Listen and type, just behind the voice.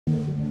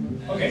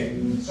Okay,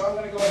 so I'm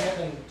going to go ahead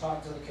and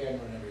talk to the camera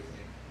and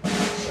everything.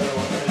 So I'm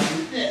going to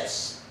do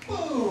this.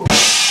 Boom!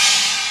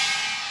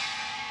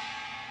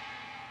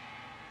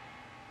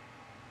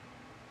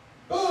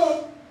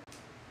 Boom!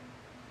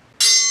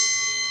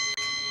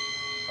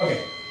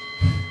 Okay,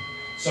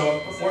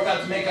 so we're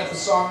about to make up the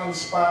song on the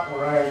spot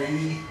where I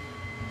read.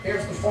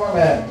 Here's the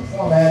format. The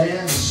format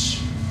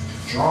is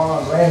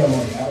drawn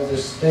randomly out of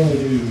this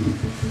thingy-doo.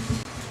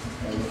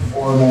 And the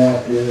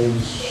format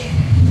is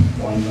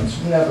one that's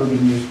never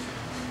been used.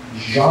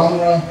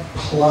 Genre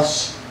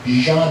plus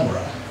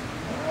genre.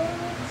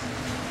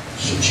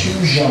 So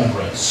 2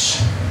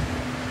 genres.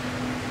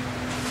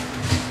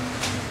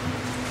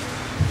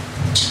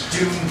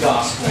 Doom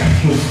gospel.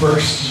 The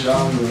first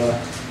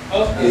genre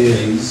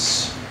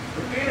is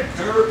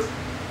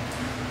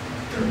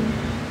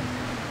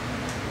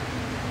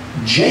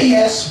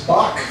J.S.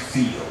 Bach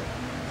feel.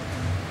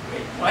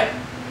 Wait, what?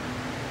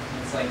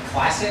 It's like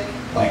classic?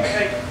 Like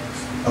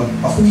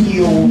a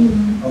feel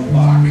of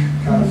Bach.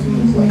 Kind of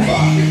feels like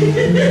Bach.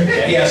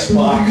 J.S.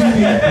 Bach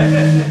feel.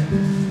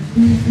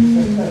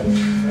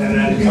 And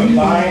then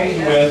combined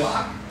with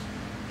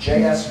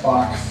J.S.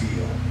 Bach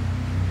feel.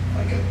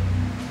 Like a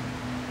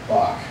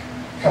Bach.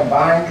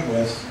 Combined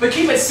with... But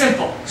keep it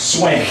simple.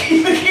 Swing.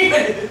 Keep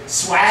it...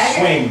 Swag?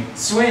 Swing.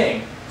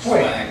 Swing.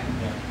 Swing. Yeah.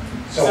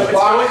 So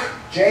Bach,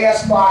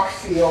 J.S. Bach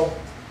feel.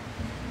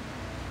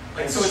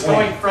 Like, so it's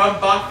going from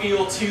Bach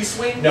feel to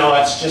swing? No,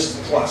 it's just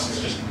the plus.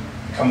 It's just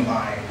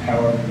combined.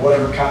 However,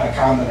 whatever kind of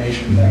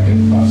combination that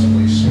could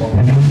possibly slow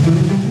it.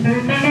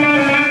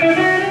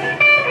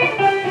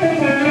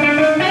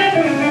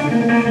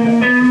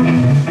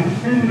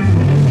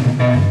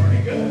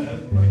 Pretty good.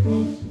 That's pretty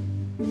close.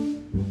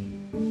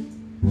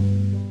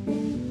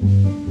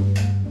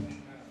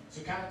 So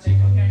kind of take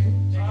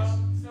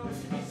So it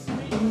should be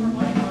swing or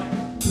like.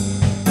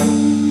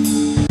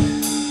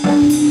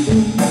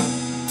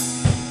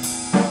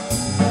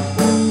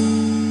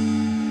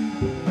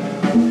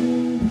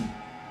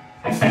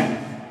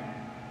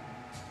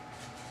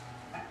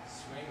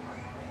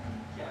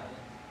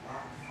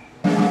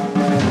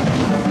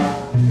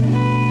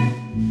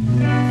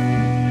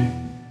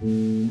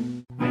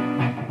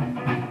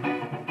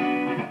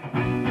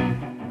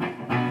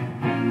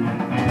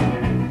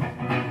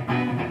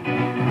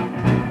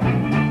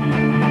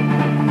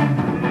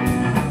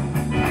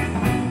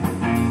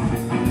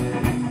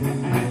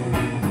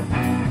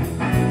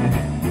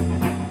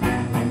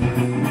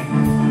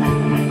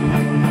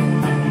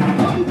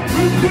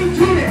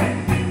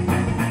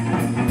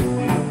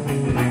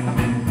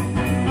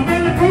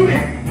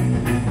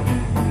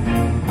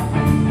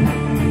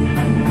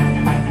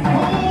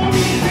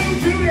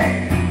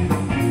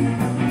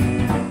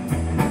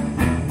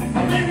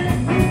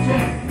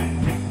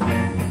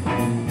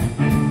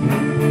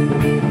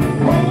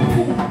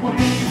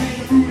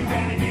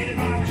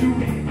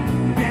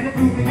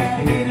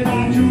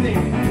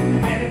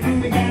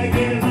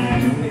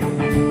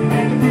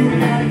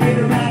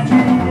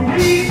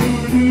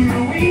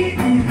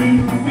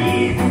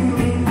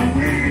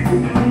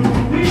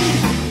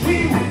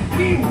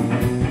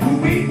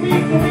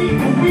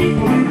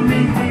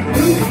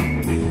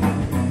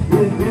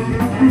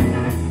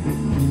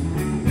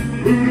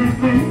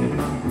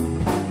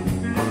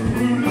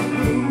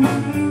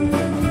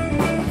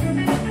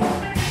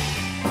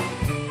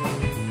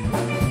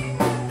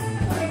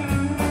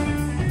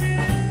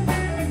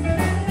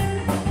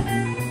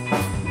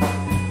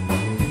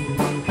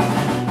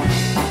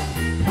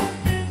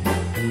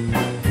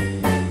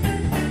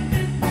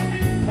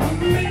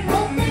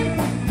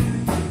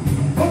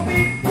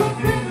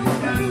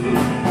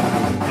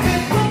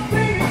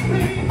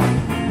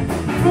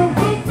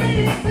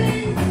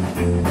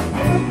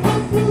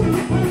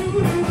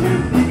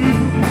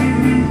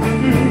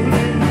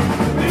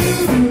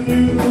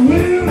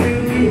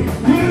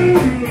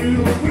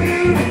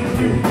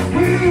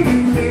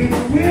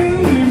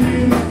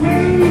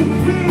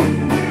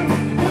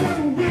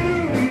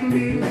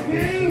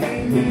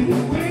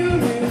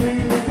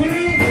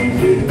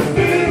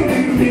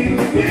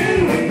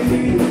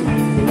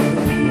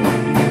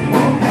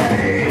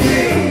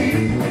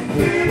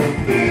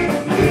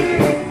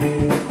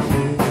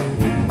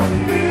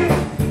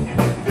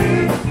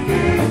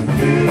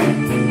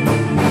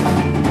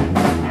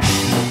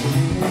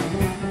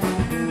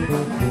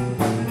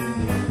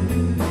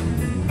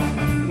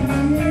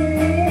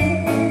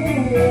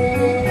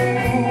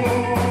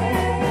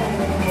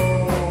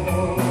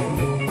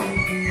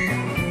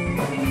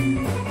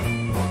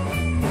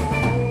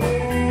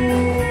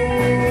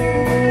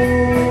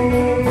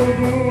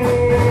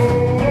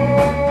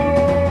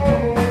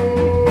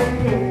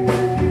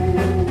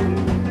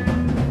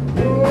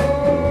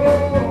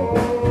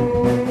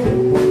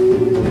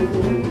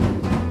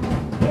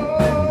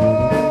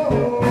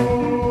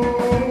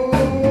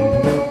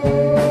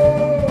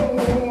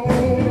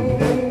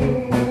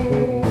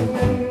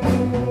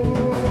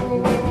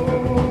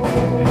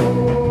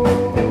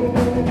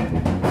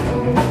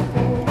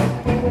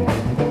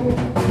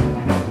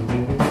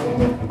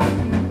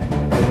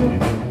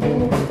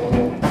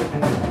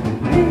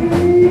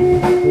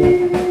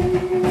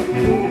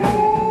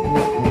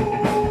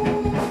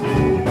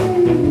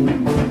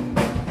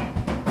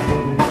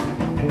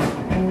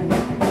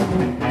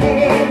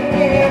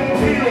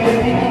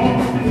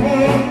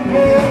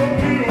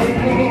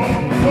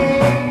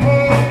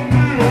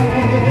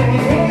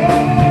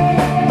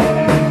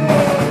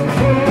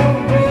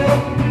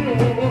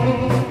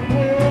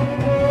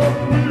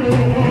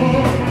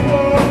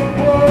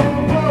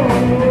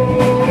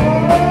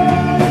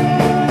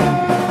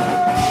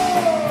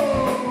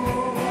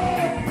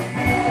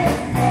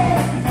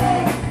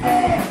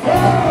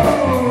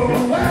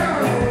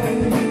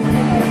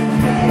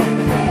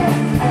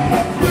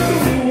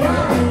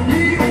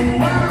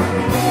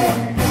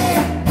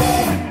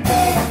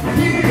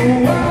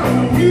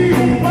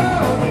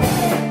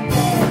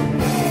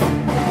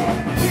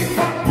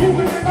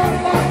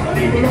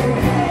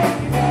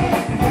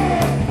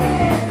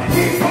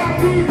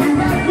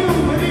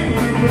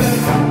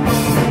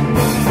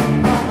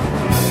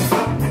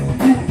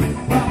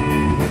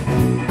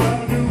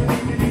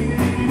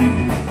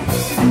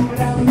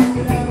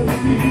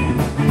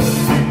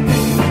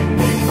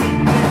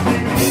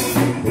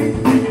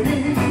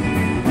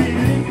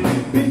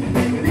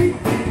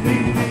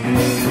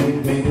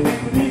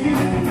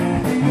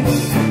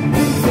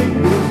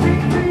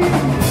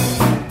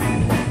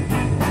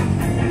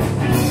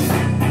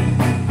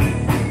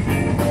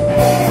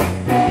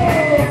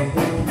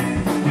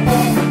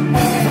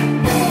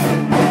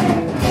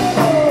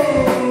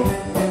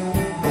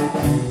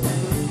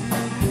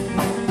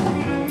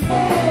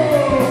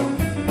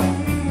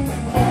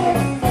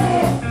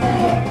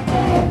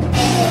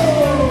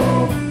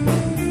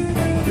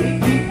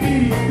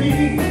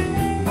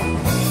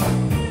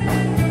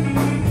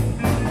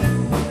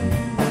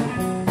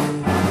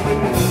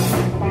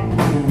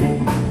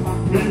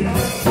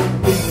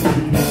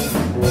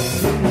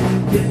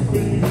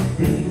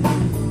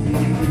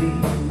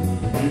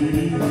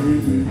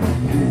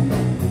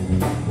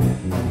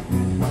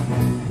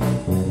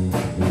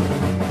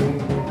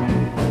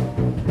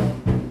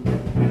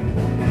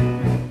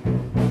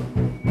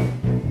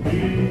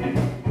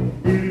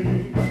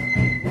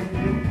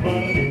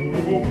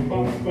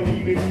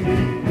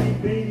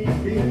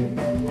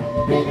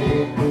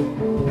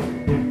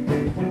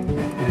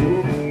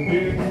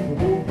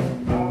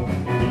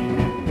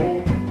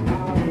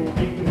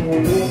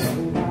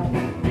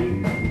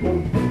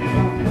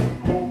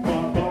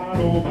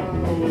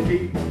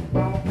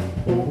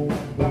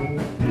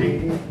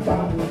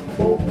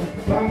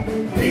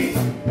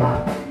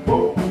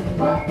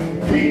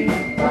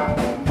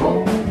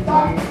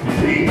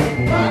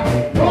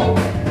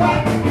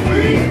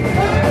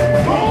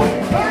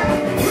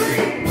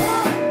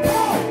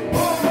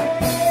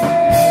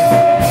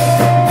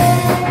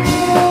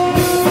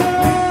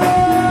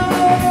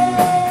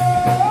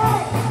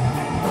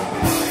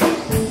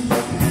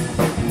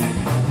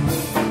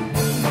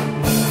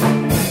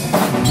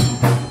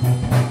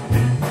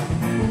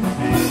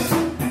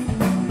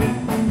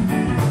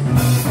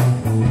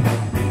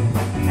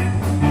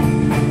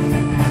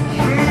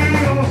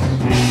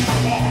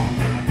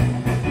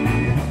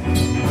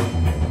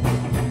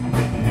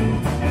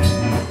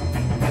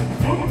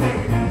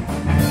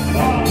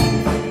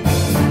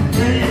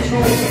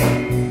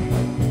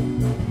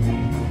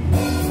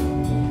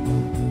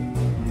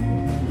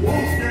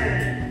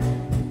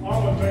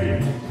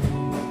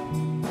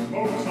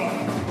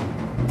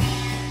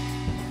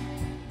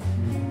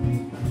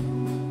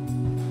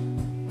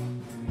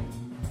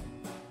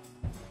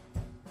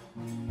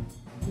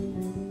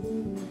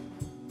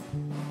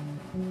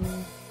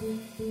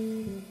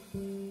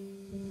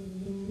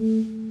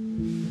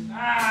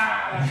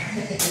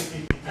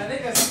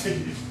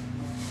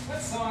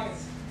 song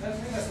is, I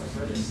think that's the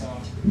British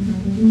song.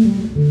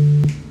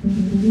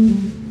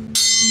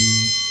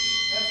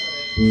 That's what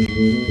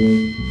it is.